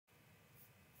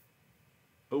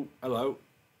Oh, hello.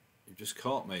 You've just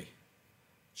caught me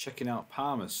checking out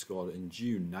Parma's squad in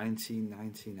June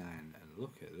 1999. And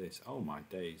look at this. Oh my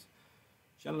days.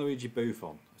 Gianluigi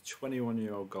Buffon, a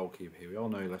 21-year-old goalkeeper here. We all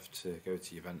know he left to go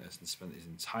to Juventus and spent his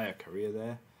entire career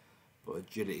there. But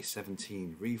agility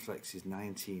 17, reflexes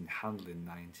 19, handling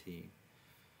 19.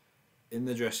 In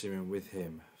the dressing room with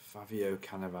him, Fabio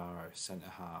Cannavaro,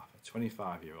 centre-half, a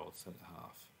 25-year-old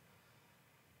centre-half.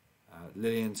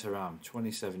 Lilian Thuram,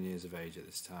 27 years of age at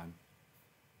this time.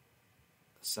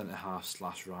 Centre-half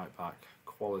slash right-back,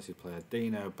 quality player.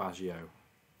 Dino Baggio,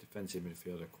 defensive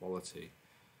midfielder, quality.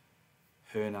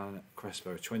 Hernan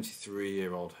Crespo,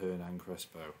 23-year-old Hernan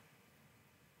Crespo.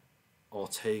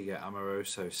 Ortega,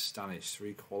 Amoroso, Stanic,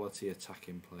 three quality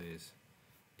attacking players.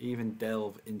 Even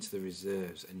delve into the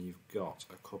reserves and you've got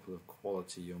a couple of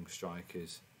quality young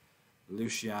strikers.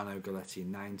 Luciano Galletti,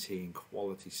 19,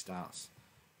 quality stats.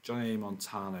 Johnny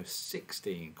Montano,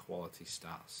 16, quality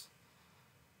stats.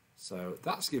 So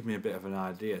that's given me a bit of an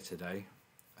idea today,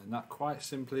 and that quite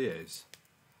simply is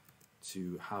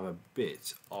to have a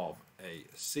bit of a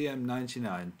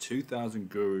CM99 2000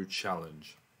 Guru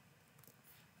challenge.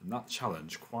 And that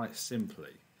challenge, quite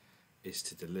simply, is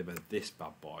to deliver this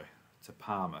bad boy to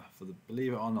Parma for the,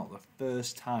 believe it or not, the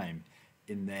first time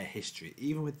in their history.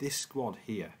 Even with this squad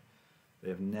here, they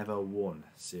have never won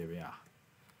Serie A.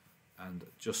 And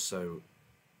just so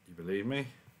you believe me,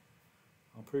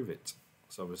 I'll prove it.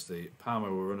 So obviously Parma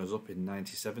were runners-up in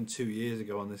 '97, 2 years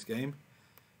ago on this game.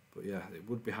 But yeah, it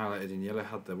would be highlighted in yellow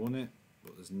had they won it,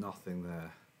 but there's nothing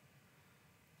there.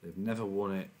 They've never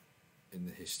won it in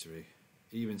the history.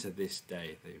 Even to this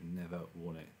day, they've never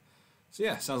won it. So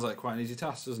yeah, sounds like quite an easy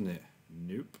task, doesn't it?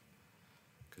 Nope.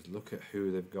 Because look at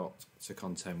who they've got to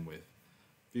contend with.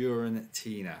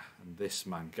 Fiorentina and this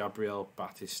man, Gabriel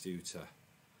Batistuta.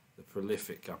 The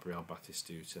prolific Gabriel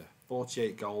Batistuta.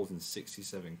 48 goals and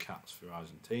 67 caps for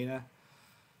Argentina.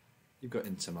 You've got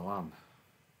Inter Milan.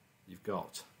 You've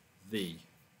got the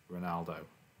Ronaldo.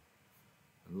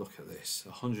 And look at this.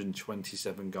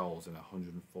 127 goals and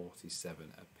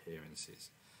 147 appearances.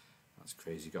 That's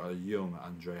crazy. You've got a young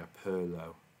Andrea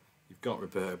Pirlo. You've got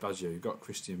Roberto Baggio. You've got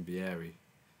Christian Vieri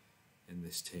in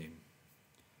this team.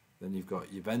 Then you've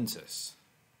got Juventus.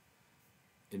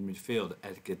 In midfield,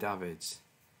 Edgar Davids.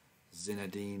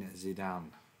 Zinedine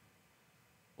Zidane.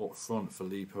 Up front,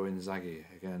 Filippo Inzaghi,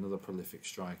 again another prolific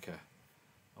striker.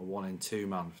 A 1 in 2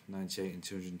 man, 98 and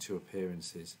 202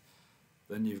 appearances.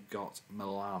 Then you've got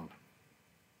Milan.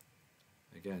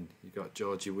 Again, you've got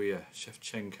Georgi Weah,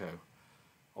 Shevchenko,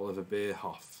 Oliver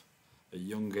Bierhoff, a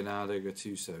young Gennaro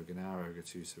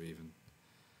Gattuso even.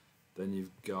 Then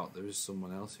you've got, there is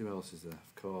someone else, who else is there?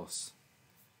 Of course,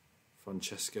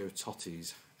 Francesco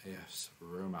Totti's AS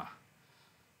Roma.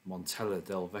 Montella,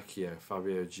 Del Vecchio,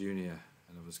 Fabio Jr.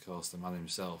 and of course the man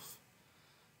himself.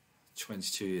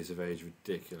 22 years of age,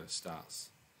 ridiculous stats.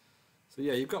 So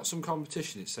yeah, you've got some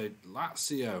competition. It's say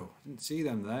Lazio, didn't see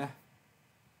them there.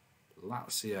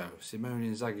 Lazio,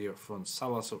 Simone Inzaghi up front,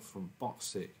 Salas up front,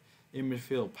 Boxic. In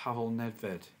midfield, Pavel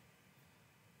Nedved.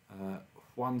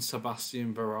 Juan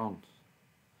Sebastian Veron.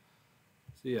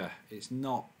 So yeah, it's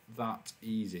not that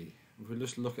easy. If we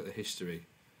just look at the history,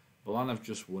 Milan have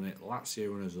just won it,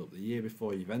 Lazio runners-up. The year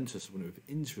before, Juventus won it with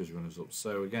Inter as runners-up.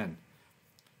 So again,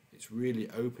 it's really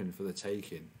open for the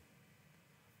taking.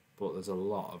 But there's a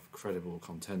lot of credible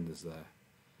contenders there.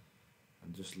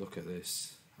 And just look at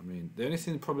this. I mean, the only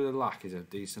thing probably they lack is a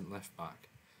decent left-back.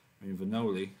 I mean,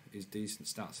 Vanoli is decent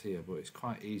stats here, but it's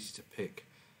quite easy to pick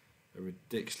a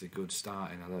ridiculously good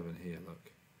starting 11 here,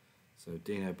 look. So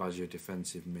Dino Baggio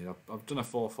defensive mid. I've done a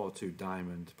 4-4-2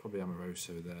 diamond, probably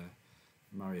Amoroso there.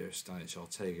 Mario Stanic,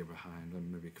 Ortega behind,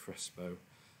 and maybe Crespo.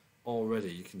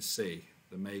 Already you can see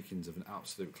the makings of an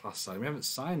absolute class side. We haven't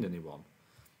signed anyone.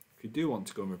 If you do want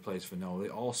to go and replace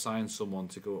Vanoli, or sign someone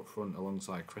to go up front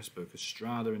alongside Crespo, because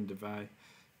Strada and De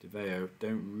Veo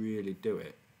don't really do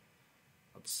it.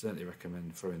 I'd certainly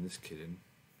recommend throwing this kid in.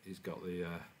 He's got the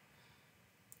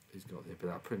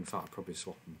ability. In fact, I'd probably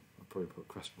swap him. I'd probably put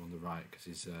Crespo on the right because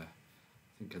he's. I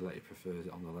think Galletti prefers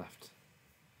it on the left.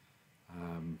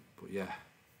 But yeah.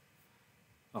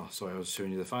 Oh, sorry, I was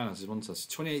showing you the finances. Once that's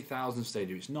 28,000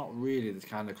 stadium. It's not really the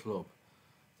kind of club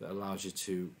that allows you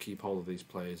to keep hold of these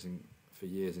players for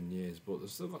years and years. But they've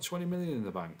still got 20 million in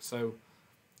the bank. So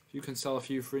if you can sell a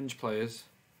few fringe players,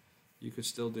 you could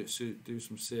still do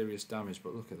some serious damage.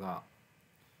 But look at that.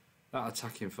 That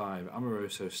attacking five: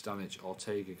 Amoroso, Stanic,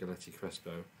 Ortega, Galletti,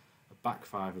 Crespo. A back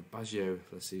five of Baggio,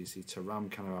 Lasisi, Thuram,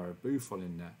 Cannavaro, Buffon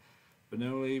in there.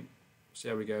 Vanoli, see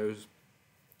how he goes.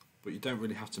 But you don't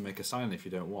really have to make a sign if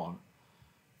you don't want.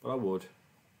 But I would,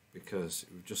 because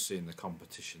we've just seen the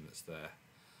competition that's there.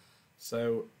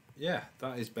 So, yeah,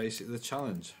 that is basically the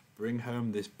challenge. Bring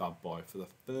home this bad boy for the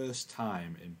first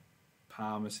time in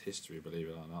Parma's history, believe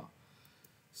it or not.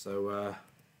 So,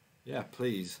 yeah,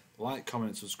 please like,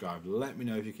 comment, subscribe. Let me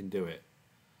know if you can do it.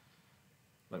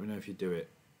 Let me know if you do it.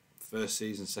 First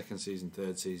season, second season,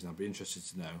 third season. I'll be interested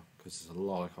to know because there's a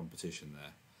lot of competition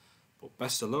there. But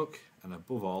best of luck, and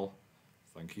above all,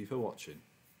 thank you for watching.